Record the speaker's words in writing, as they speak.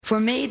For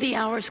me, the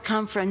hour's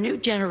come for a new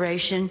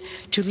generation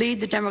to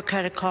lead the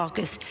Democratic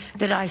caucus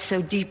that I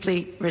so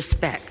deeply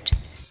respect.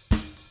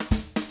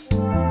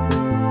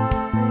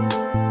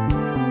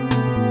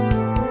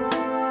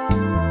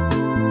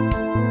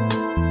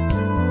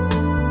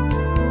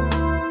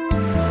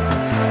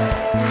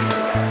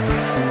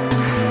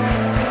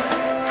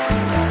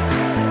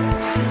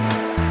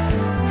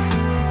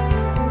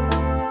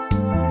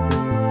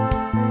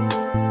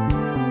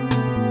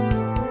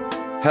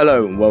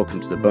 Hello and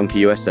welcome to the Bunker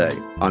USA.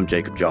 I'm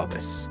Jacob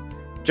Jarvis.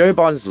 Joe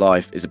Biden's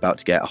life is about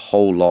to get a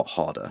whole lot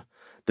harder.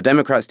 The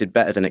Democrats did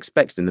better than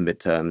expected in the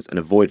midterms and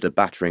avoided a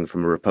battering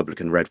from a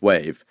Republican red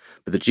wave,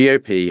 but the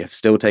GOP have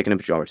still taken a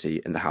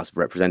majority in the House of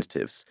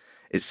Representatives.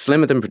 It's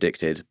slimmer than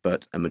predicted,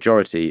 but a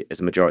majority is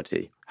a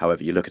majority,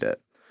 however you look at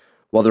it.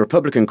 While the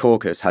Republican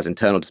caucus has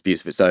internal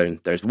disputes of its own,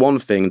 there's one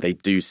thing they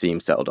do seem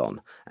settled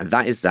on, and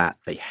that is that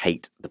they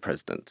hate the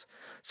president.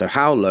 So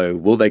how low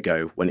will they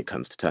go when it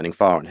comes to turning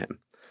fire on him?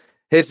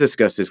 Here to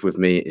discuss this with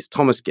me is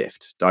Thomas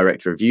Gift,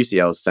 Director of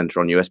UCL's Centre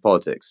on US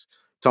Politics.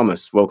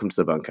 Thomas, welcome to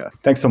the Bunker.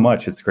 Thanks so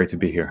much. It's great to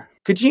be here.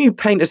 Could you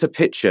paint us a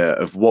picture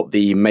of what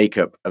the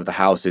makeup of the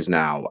House is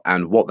now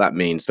and what that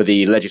means for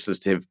the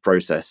legislative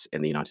process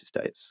in the United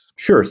States?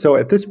 Sure. So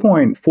at this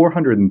point,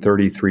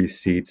 433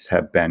 seats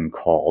have been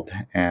called,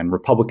 and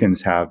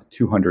Republicans have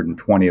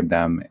 220 of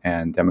them,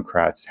 and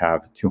Democrats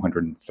have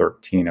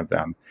 213 of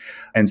them.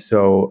 And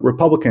so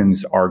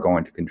Republicans are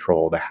going to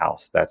control the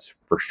House, that's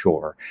for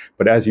sure.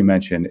 But as you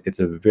mentioned, it's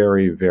a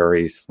very,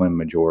 very slim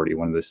majority,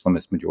 one of the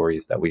slimmest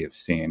majorities that we have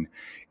seen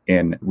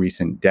in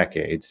recent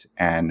decades.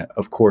 And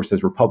of course,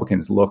 as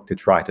Republicans look to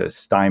try to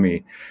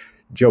stymie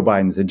Joe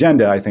Biden's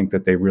agenda, I think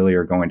that they really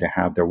are going to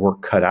have their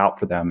work cut out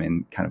for them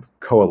in kind of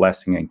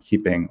coalescing and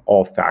keeping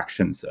all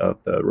factions of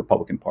the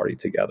Republican Party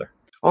together.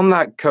 On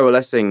that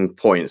coalescing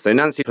point, so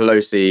Nancy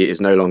Pelosi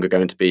is no longer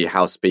going to be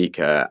House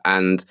Speaker,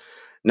 and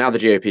now the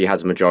GOP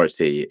has a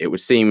majority. It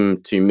would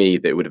seem to me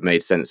that it would have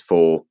made sense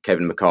for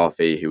Kevin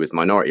McCarthy, who was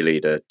Minority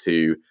Leader,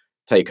 to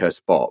take her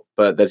spot.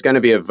 But there's going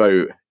to be a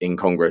vote in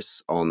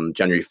Congress on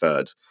January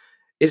 3rd.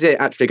 Is it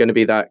actually going to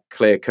be that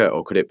clear cut,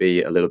 or could it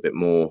be a little bit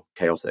more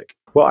chaotic?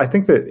 Well, I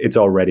think that it's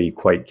already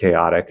quite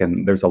chaotic,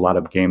 and there's a lot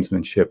of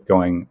gamesmanship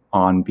going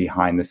on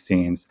behind the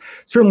scenes.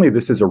 Certainly,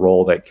 this is a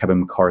role that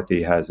Kevin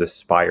McCarthy has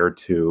aspired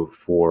to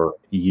for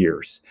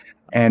years.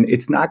 And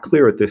it's not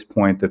clear at this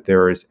point that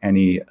there is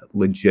any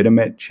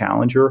legitimate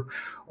challenger,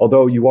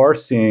 although you are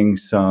seeing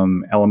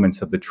some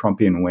elements of the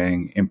Trumpian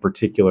wing in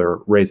particular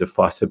raise a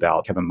fuss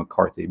about Kevin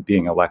McCarthy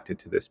being elected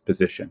to this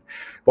position.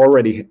 I've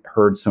already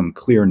heard some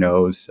clear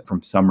no's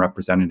from some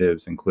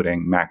representatives,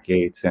 including Matt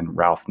Gaetz and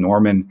Ralph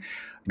Norman.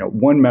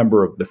 One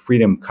member of the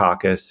Freedom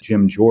Caucus,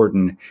 Jim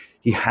Jordan,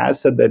 he has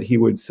said that he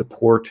would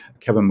support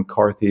Kevin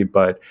McCarthy,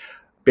 but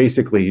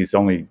basically he's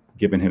only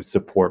given his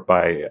support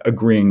by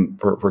agreeing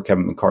for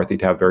Kevin McCarthy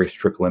to have very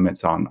strict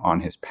limits on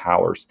his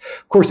powers.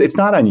 Of course, it's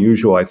not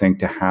unusual, I think,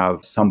 to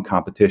have some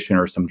competition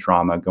or some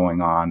drama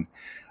going on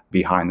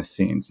behind the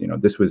scenes.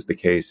 This was the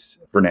case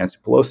for Nancy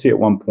Pelosi at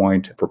one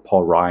point, for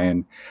Paul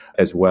Ryan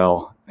as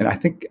well. And I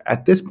think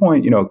at this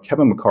point,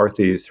 Kevin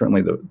McCarthy is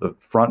certainly the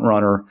front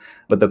runner,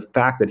 but the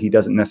fact that he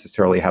doesn't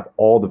necessarily have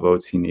all the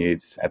votes he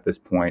needs at this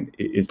point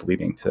is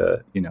leading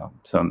to,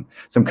 some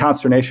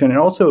consternation and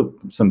also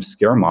some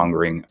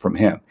scaremongering from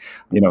him.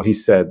 He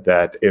said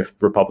that if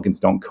Republicans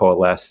don't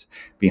coalesce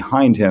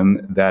behind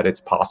him, that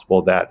it's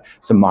possible that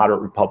some moderate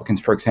Republicans,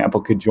 for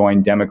example, could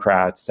join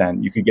Democrats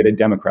and you could get a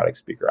Democratic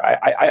speaker.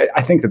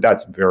 I think that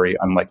that's very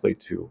unlikely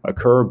to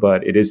occur,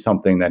 but it is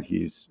something that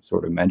he's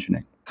sort of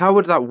mentioning. How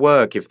would that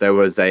work if there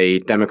was a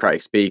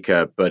Democratic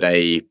speaker but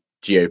a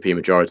GOP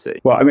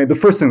majority? Well, the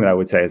first thing that I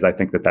would say is I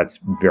think that that's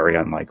very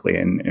unlikely.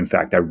 And in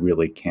fact, I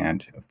really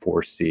can't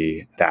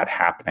foresee that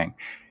happening.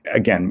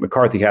 Again,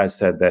 McCarthy has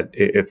said that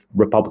if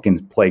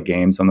Republicans play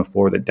games on the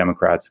floor, that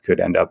Democrats could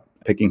end up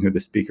picking who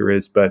the speaker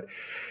is. But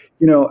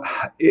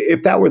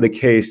if that were the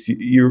case,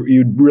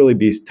 you'd really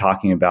be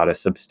talking about a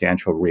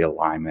substantial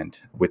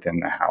realignment within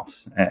the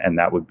House. And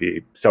that would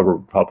be several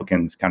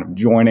Republicans kind of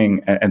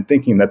joining and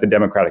thinking that the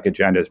Democratic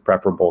agenda is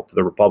preferable to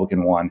the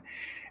Republican one.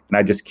 And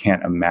I just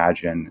can't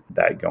imagine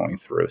that going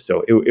through.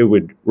 So it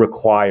would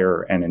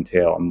require and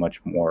entail a much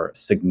more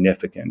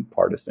significant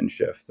partisan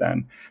shift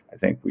than I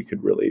think we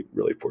could really,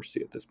 really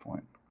foresee at this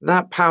point.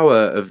 That power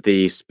of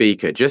the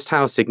speaker, just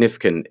how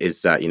significant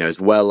is that,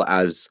 as well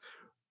as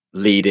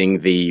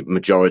leading the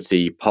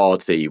majority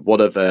party? What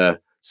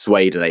other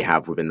sway do they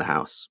have within the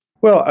House?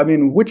 Well,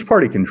 which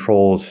party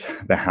controls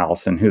the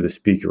House and who the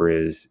speaker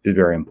is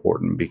very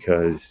important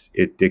because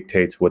it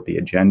dictates what the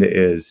agenda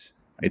is.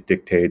 It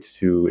dictates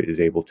who is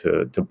able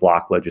to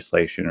block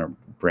legislation or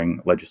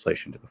bring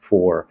legislation to the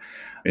fore.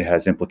 It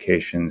has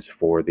implications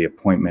for the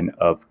appointment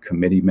of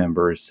committee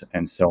members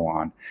and so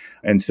on.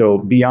 And so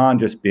beyond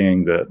just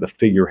being the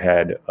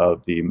figurehead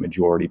of the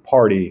majority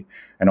party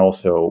and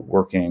also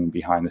working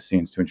behind the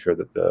scenes to ensure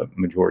that the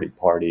majority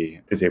party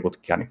is able to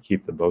kind of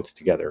keep the votes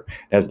together,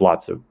 it has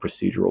lots of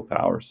procedural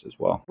powers as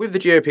well. With the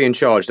GOP in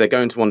charge, they're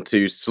going to want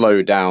to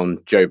slow down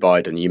Joe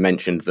Biden. You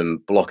mentioned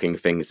them blocking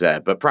things there,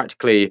 but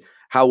practically,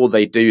 how will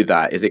they do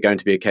that? Is it going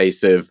to be a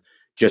case of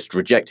just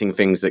rejecting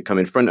things that come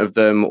in front of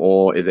them,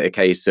 or is it a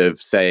case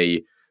of,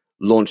 say,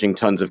 launching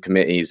tons of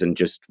committees and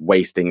just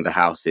wasting the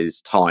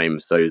House's time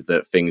so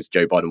that things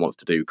Joe Biden wants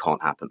to do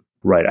can't happen?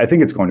 Right. I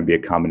think it's going to be a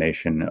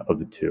combination of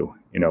the two.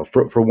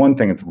 For one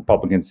thing, if the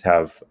Republicans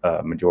have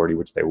a majority,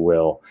 which they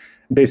will,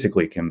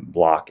 basically can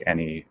block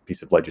any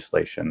piece of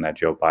legislation that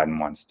Joe Biden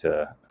wants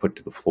to put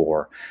to the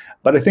floor.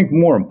 But I think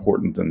more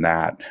important than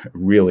that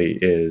really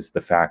is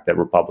the fact that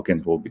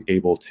Republicans will be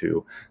able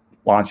to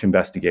launch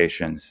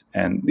investigations.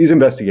 And these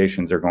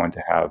investigations are going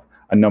to have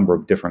a number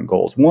of different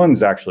goals.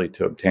 One's actually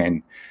to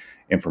obtain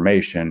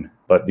information,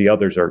 but the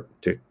others are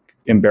to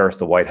embarrass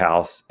the White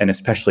House and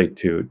especially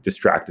to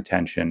distract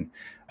attention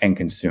and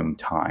consume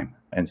time.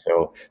 And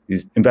so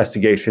these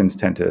investigations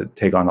tend to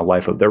take on a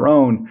life of their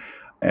own,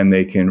 and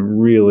they can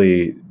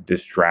really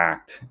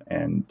distract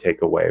and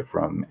take away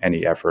from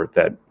any effort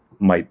that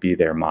might be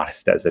there,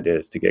 modest as it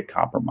is, to get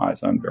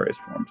compromise on various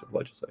forms of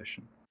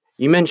legislation.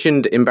 You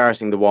mentioned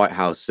embarrassing the White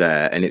House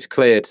there, and it's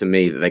clear to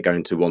me that they're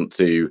going to want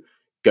to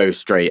go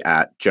straight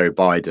at Joe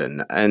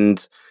Biden.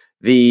 And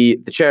the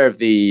chair of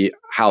the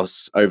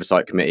House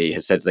Oversight Committee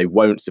has said they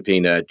won't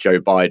subpoena Joe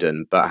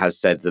Biden, but has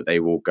said that they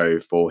will go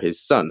for his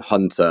son,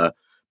 Hunter,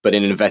 but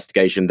in an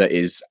investigation that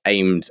is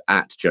aimed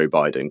at Joe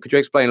Biden. Could you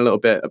explain a little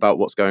bit about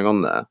what's going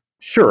on there?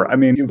 Sure. I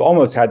mean, you've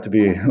almost had to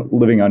be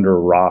living under a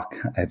rock,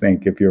 I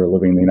think, if you're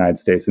living in the United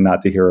States and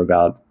not to hear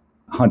about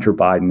Hunter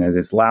Biden and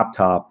his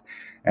laptop.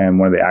 And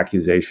one of the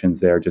accusations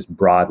there just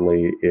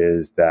broadly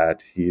is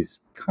that he's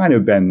kind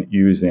of been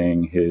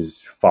using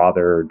his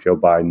father, Joe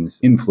Biden's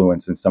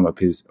influence in some of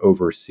his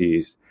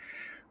overseas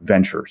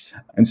ventures.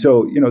 And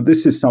so,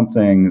 this is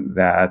something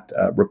that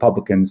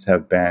Republicans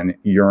have been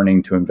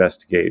yearning to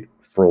investigate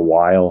for a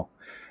while.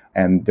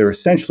 And they're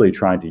essentially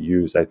trying to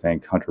use, I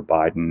think, Hunter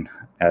Biden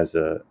as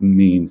a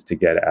means to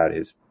get at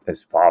his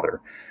father,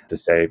 to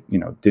say,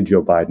 did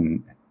Joe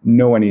Biden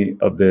know any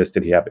of this?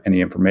 Did he have any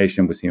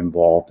information? Was he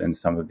involved in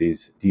some of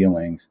these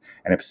dealings?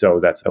 And if so,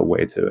 that's a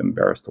way to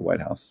embarrass the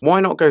White House. Why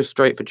not go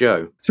straight for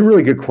Joe? It's a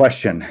really good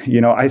question.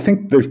 I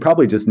think there's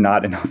probably just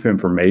not enough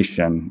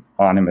information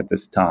on him at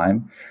this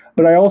time.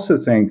 But I also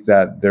think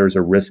that there's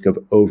a risk of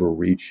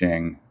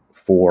overreaching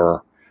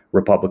for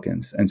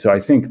Republicans. And so I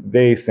think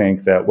they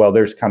think that, well,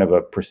 there's kind of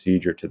a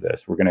procedure to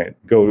this. We're going to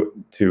go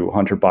to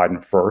Hunter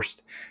Biden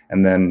first,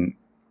 and then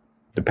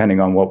depending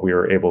on what we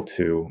are able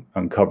to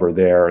uncover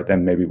there,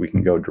 then maybe we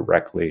can go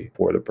directly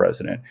for the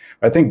president.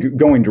 I think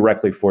going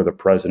directly for the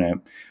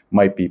president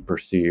might be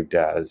perceived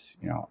as,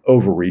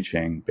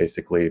 overreaching,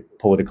 basically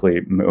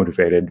politically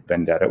motivated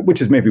vendetta,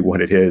 which is maybe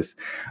what it is.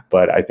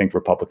 But I think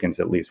Republicans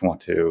at least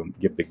want to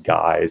give the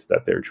guise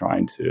that they're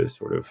trying to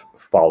sort of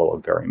follow a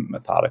very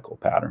methodical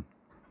pattern.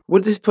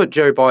 Would this put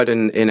Joe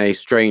Biden in a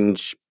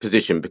strange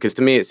position? Because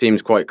to me, it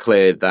seems quite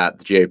clear that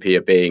the GOP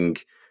are being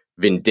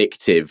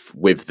vindictive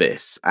with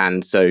this.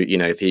 And so,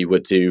 if he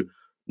were to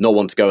not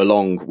want to go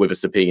along with a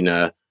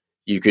subpoena,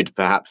 you could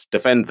perhaps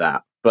defend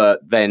that. But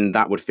then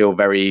that would feel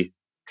very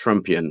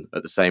Trumpian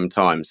at the same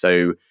time.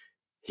 So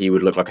he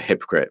would look like a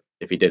hypocrite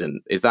if he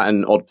didn't. Is that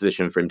an odd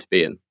position for him to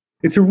be in?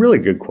 It's a really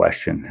good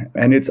question.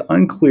 And it's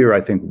unclear,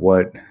 I think,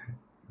 what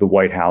the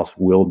White House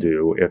will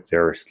do if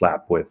they're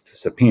slapped with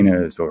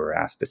subpoenas or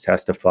asked to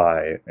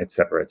testify, et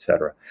cetera, et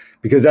cetera.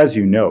 Because as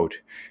you note,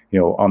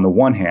 on the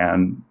one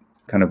hand,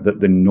 kind of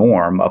the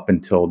norm up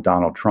until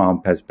Donald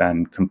Trump has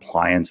been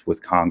compliance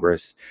with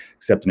Congress,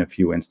 except in a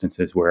few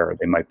instances where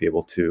they might be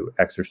able to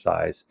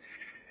exercise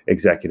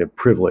executive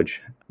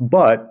privilege.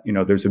 But,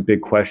 there's a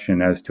big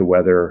question as to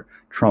whether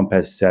Trump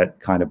has set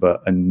kind of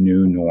a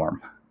new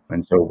norm.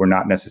 And so we're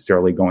not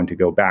necessarily going to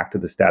go back to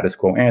the status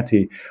quo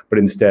ante, but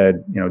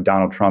instead,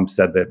 Donald Trump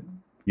said that,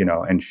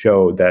 and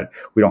showed that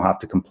we don't have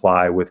to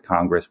comply with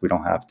Congress. We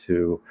don't have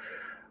to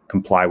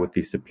comply with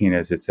these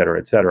subpoenas, et cetera,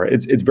 et cetera.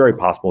 It's very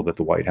possible that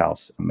the White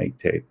House may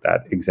take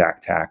that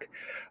exact tack.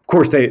 Of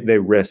course, they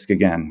risk,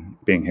 again,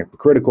 being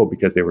hypocritical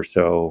because they were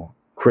so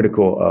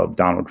critical of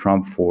Donald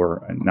Trump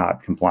for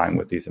not complying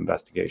with these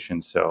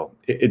investigations. So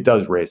it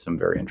does raise some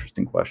very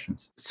interesting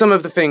questions. Some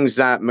of the things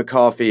that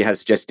McCarthy has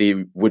suggested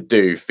he would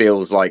do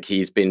feels like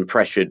he's been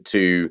pressured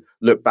to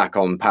look back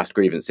on past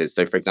grievances.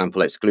 So, for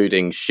example,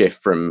 excluding Schiff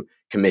from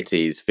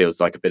committees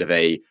feels like a bit of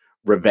a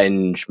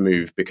revenge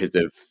move because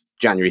of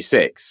January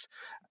 6th.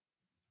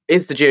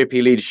 Is the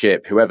GOP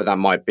leadership, whoever that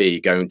might be,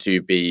 going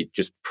to be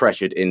just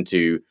pressured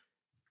into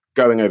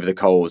going over the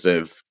coals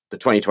of the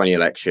 2020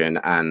 election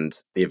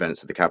and the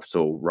events of the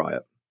Capitol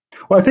riot?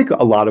 Well, I think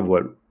a lot of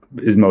what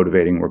is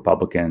motivating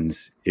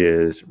Republicans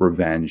is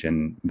revenge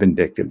and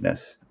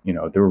vindictiveness.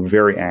 They were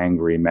very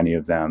angry, many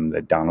of them,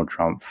 that Donald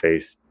Trump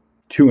faced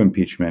 2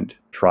 impeachment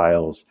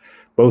trials,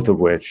 both of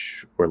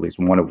which, or at least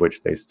one of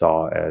which, they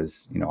saw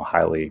as,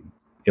 highly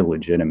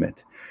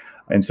illegitimate.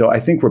 And so I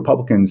think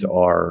Republicans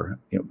are,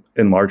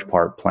 in large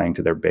part playing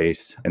to their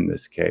base in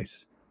this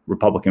case.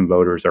 Republican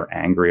voters are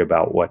angry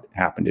about what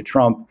happened to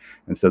Trump.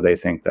 And so they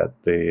think that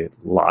the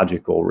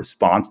logical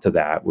response to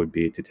that would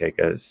be to take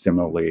a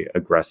similarly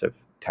aggressive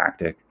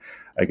tactic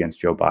against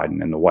Joe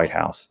Biden in the White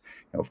House.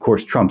 Of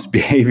course, Trump's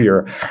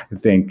behavior, I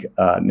think,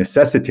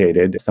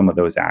 necessitated some of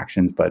those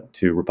actions, but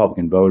to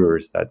Republican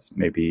voters, that's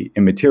maybe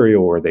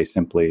immaterial, or they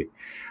simply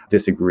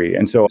disagree.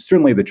 And so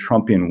certainly the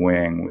Trumpian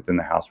wing within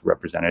the House of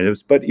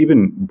Representatives, but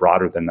even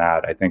broader than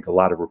that, I think a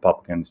lot of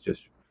Republicans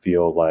just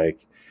feel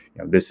like,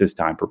 this is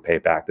time for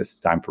payback. This is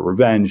time for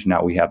revenge.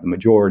 Now we have the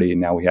majority.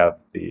 Now we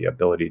have the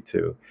ability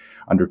to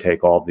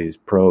undertake all these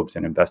probes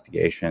and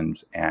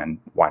investigations, and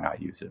why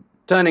not use it?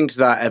 Turning to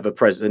that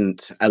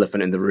ever-present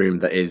elephant in the room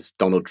that is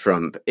Donald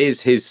Trump,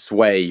 is his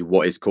sway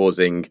what is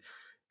causing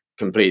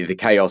completely the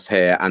chaos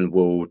here and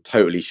will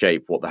totally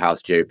shape what the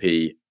House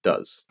GOP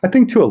does? I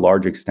think to a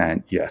large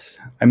extent, yes.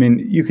 I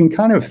mean, you can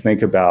kind of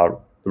think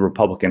about the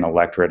Republican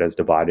electorate as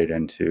divided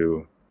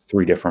into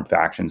 3 different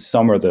factions.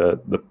 Some are the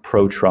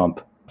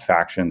pro-Trump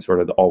faction,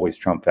 sort of the always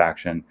Trump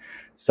faction.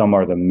 Some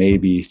are the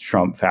maybe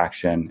Trump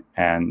faction,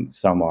 and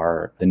some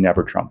are the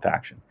never Trump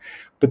faction.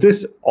 But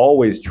this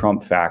always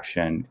Trump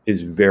faction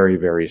is very,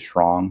 very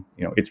strong.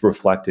 It's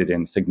reflected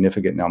in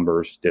significant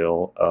numbers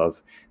still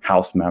of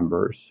House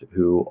members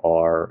who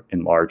are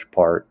in large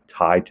part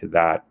tied to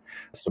that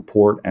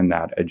support and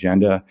that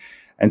agenda.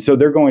 And so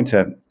they're going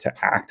to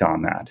act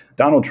on that.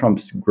 Donald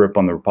Trump's grip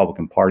on the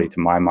Republican Party, to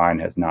my mind,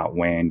 has not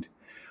waned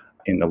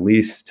in the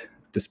least,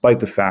 despite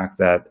the fact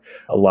that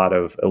a lot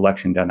of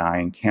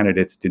election-denying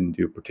candidates didn't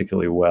do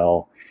particularly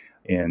well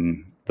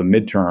in the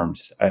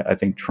midterms. I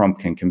think Trump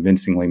can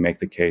convincingly make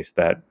the case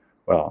that,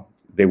 well,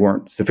 they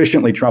weren't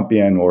sufficiently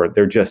Trumpian, or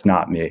they're just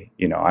not me.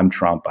 I'm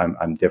Trump.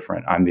 I'm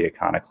different. I'm the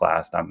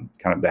iconoclast. I'm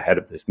kind of the head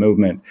of this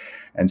movement.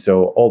 And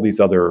so all these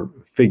other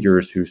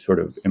figures who sort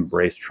of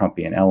embrace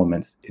Trumpian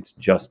elements, it's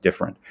just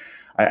different.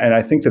 And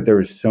I think that there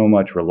is so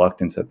much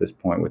reluctance at this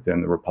point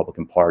within the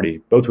Republican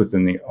Party, both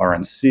within the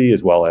RNC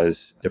as well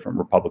as different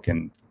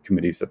Republican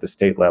committees at the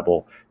state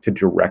level, to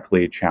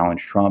directly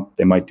challenge Trump.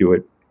 They might do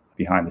it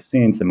behind the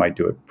scenes. They might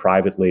do it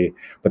privately,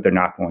 but they're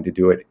not going to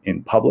do it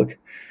in public.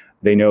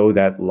 They know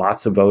that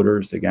lots of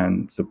voters,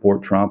 again,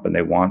 support Trump, and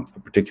they want a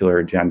particular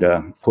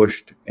agenda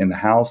pushed in the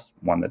House,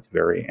 one that's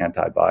very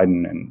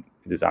anti-Biden and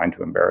designed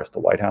to embarrass the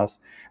White House.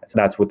 So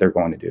that's what they're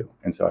going to do.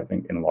 And so I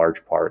think in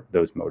large part,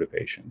 those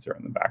motivations are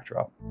in the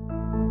backdrop.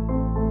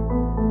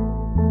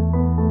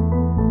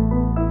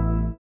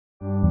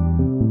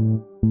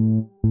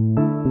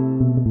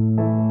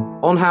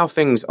 On how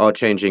things are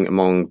changing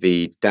among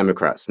the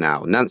Democrats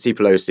now, Nancy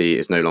Pelosi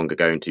is no longer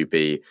going to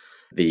be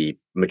the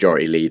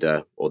majority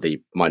leader or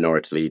the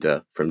minority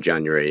leader from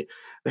January.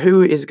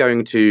 Who is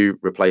going to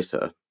replace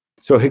her?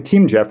 So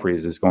Hakeem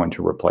Jeffries is going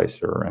to replace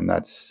her, and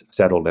that's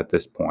settled at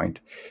this point.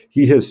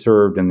 He has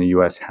served in the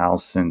U.S.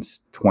 House since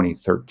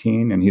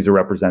 2013, and he's a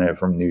representative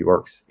from New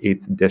York's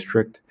 8th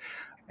District,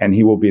 and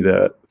he will be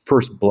the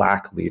first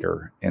Black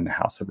leader in the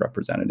House of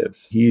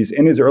Representatives. He's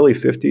in his early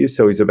 50s,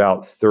 so he's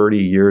about 30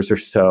 years or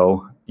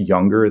so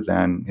younger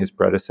than his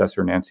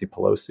predecessor, Nancy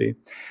Pelosi.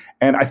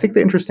 And I think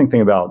the interesting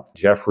thing about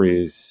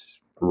Jeffries'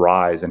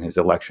 rise and his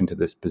election to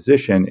this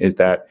position is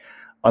that,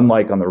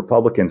 unlike on the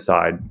Republican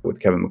side with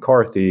Kevin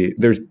McCarthy,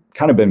 there's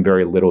kind of been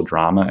very little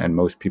drama, and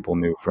most people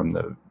knew from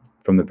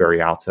the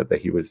very outset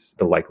that he was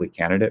the likely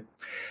candidate.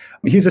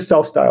 He's a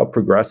self-styled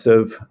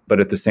progressive,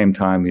 but at the same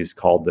time, he's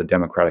called the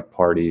Democratic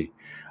Party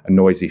a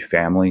noisy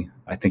family.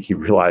 I think he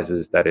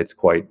realizes that it's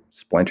quite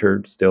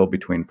splintered still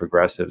between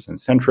progressives and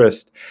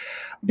centrists.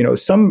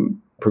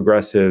 Some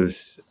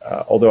progressives,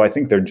 although I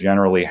think they're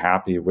generally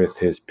happy with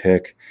his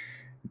pick,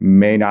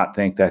 may not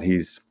think that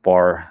he's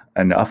far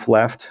enough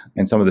left.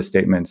 And some of the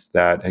statements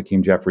that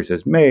Hakeem Jeffries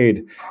has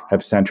made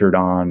have centered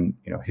on,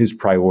 his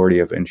priority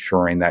of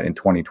ensuring that in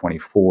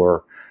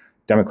 2024,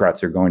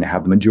 Democrats are going to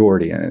have the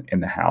majority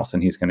in the House,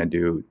 and he's going to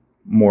do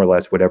more or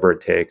less whatever it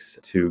takes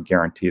to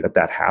guarantee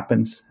that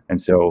happens.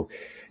 And so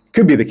it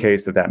could be the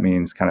case that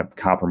means kind of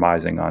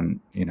compromising on,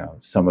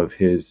 some of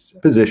his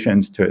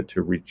positions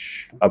to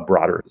reach a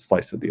broader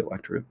slice of the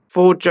electorate.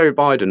 For Joe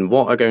Biden,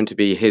 what are going to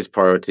be his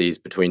priorities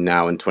between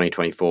now and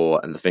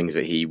 2024 and the things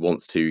that he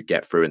wants to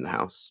get through in the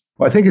House?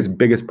 Well, I think his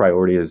biggest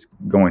priority is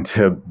going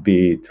to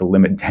be to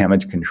limit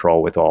damage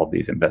control with all of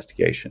these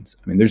investigations.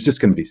 I mean, there's just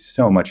going to be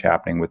so much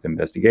happening with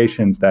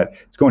investigations that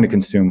it's going to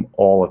consume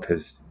all of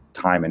his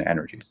time and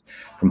energies,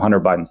 from Hunter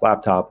Biden's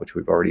laptop, which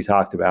we've already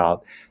talked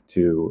about,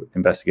 to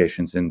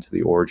investigations into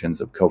the origins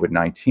of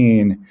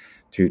COVID-19,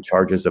 to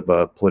charges of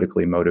a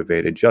politically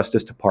motivated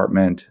Justice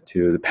Department,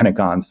 to the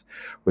Pentagon's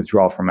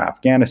withdrawal from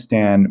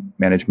Afghanistan,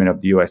 management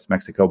of the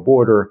U.S.-Mexico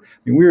border. I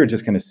mean, we were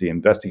just going to see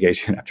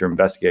investigation after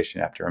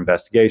investigation after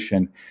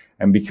investigation.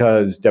 And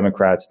because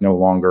Democrats no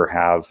longer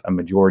have a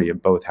majority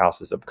of both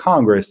houses of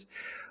Congress,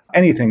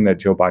 anything that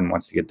Joe Biden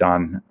wants to get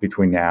done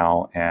between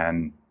now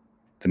and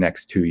the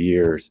next 2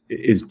 years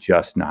is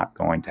just not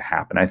going to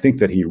happen. I think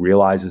that he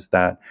realizes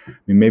that. I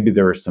mean, maybe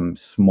there are some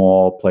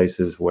small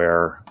places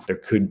where there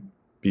could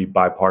be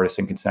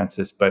bipartisan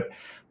consensus, but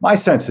my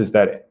sense is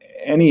that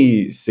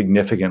any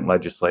significant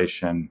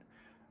legislation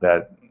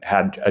that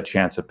had a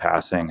chance of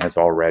passing has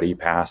already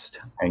passed.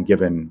 And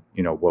given,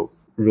 what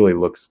really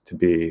looks to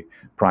be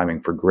priming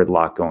for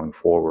gridlock going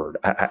forward,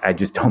 I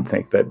just don't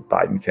think that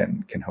Biden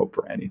can hope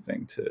for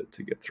anything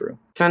to get through.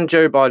 Can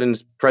Joe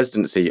Biden's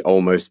presidency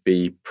almost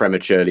be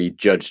prematurely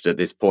judged at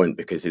this point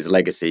because his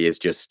legacy is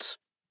just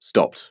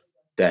stopped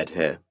dead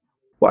here?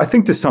 Well, I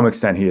think to some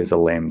extent he is a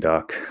lame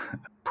duck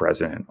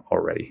president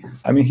already.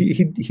 I mean,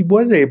 he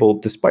was able,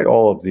 despite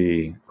all of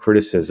the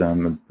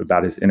criticism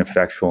about his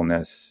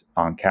ineffectualness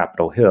on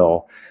Capitol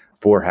Hill,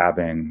 for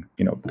having,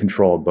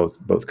 control of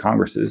both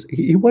Congresses,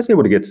 he was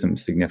able to get some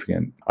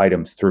significant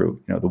items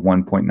through, the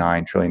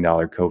 $1.9 trillion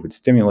COVID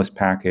stimulus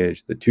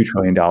package, the $2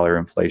 trillion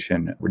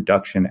Inflation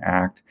Reduction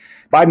Act.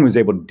 Biden was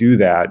able to do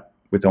that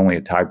with only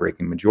a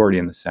tie-breaking majority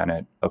in the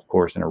Senate, of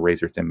course, and a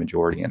razor-thin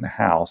majority in the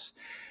House.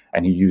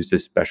 And he used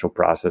this special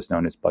process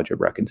known as budget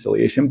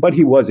reconciliation, but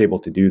he was able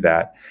to do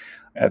that.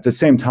 At the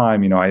same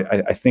time,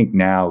 I think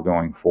now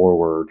going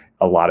forward,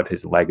 a lot of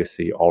his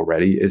legacy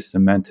already is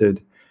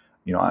cemented.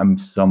 I'm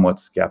somewhat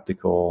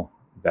skeptical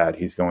that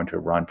he's going to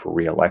run for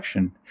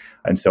re-election.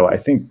 And so I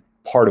think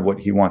part of what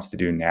he wants to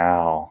do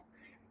now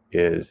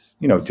is,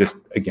 just,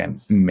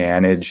 again,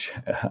 manage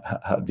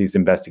these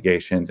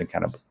investigations and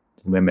kind of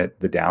limit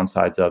the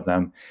downsides of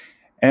them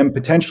and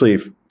potentially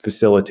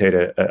facilitate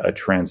a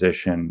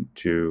transition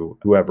to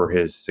whoever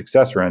his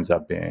successor ends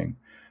up being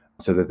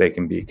so that they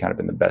can be kind of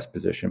in the best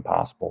position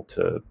possible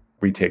to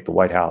retake the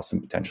White House and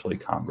potentially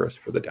Congress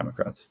for the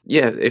Democrats.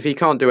 Yeah, if he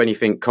can't do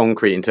anything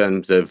concrete in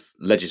terms of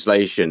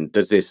legislation,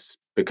 does this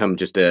become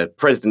just a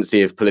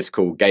presidency of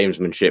political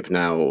gamesmanship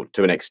now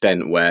to an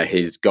extent where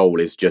his goal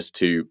is just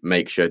to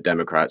make sure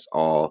Democrats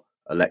are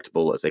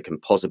electable as they can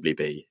possibly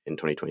be in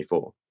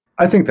 2024?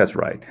 I think that's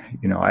right.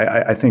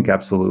 I think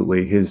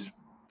absolutely his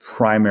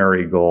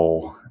primary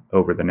goal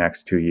over the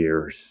next 2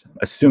 years,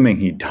 assuming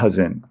he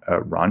doesn't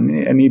run,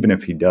 and even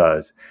if he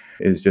does,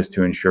 is just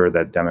to ensure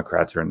that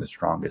Democrats are in the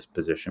strongest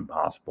position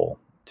possible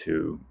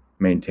to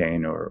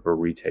maintain or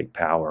retake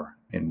power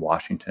in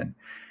Washington.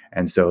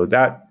 And so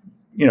that,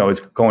 is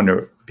going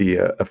to be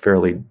a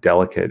fairly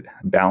delicate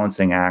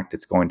balancing act.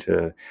 It's going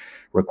to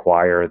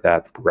require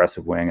that the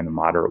progressive wing and the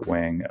moderate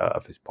wing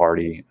of his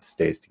party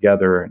stays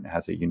together and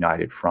has a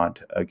united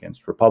front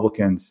against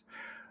Republicans.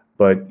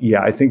 But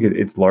yeah, I think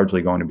it's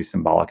largely going to be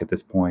symbolic at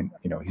this point.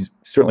 He's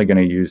certainly going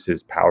to use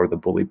his power of the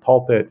bully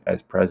pulpit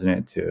as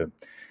president to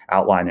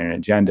outline an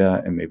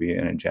agenda, and maybe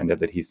an agenda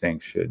that he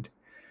thinks should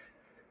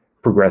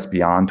progress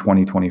beyond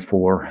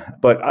 2024.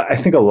 But I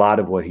think a lot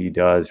of what he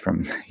does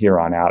from here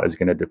on out is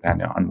going to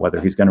depend on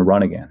whether he's going to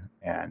run again.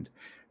 And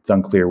it's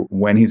unclear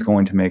when he's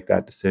going to make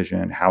that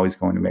decision, how he's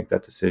going to make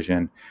that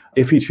decision.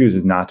 If he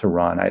chooses not to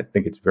run, I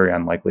think it's very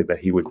unlikely that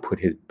he would put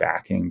his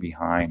backing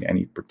behind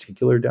any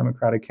particular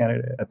Democratic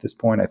candidate at this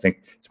point. I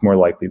think it's more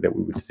likely that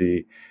we would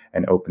see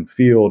an open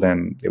field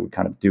and they would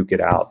kind of duke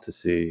it out to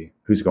see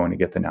who's going to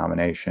get the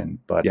nomination.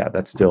 But yeah,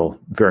 that's still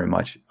very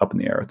much up in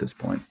the air at this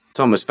point.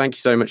 Thomas, thank you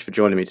so much for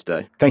joining me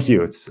today. Thank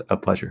you. It's a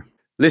pleasure.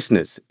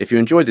 Listeners, if you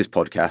enjoyed this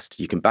podcast,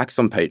 you can back us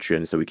on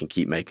Patreon so we can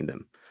keep making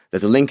them.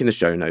 There's a link in the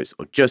show notes,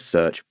 or just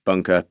search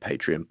Bunker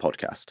Patreon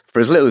Podcast. For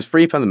as little as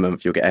 £3 a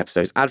month, you'll get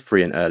episodes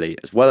ad-free and early,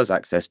 as well as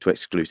access to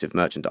exclusive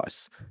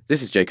merchandise.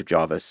 This is Jacob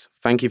Jarvis.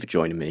 Thank you for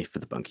joining me for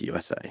the Bunker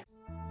USA.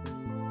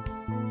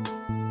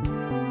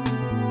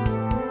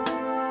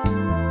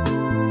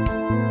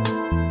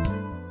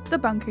 The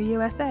Bunker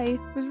USA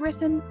was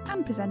written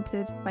and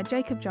presented by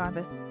Jacob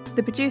Jarvis.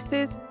 The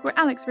producers were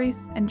Alex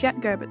Reese and Jet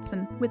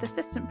Gerbertson, with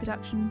assistant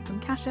production from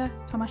Kasia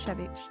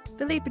Tomaszewicz.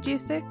 The lead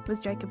producer was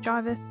Jacob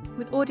Jarvis,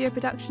 with audio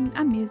production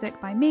and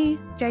music by me,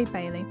 Jade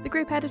Bailey. The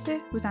group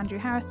editor was Andrew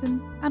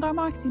Harrison, and our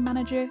marketing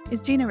manager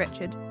is Gina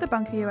Richard. The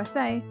Bunker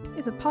USA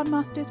is a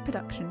Podmasters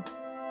production.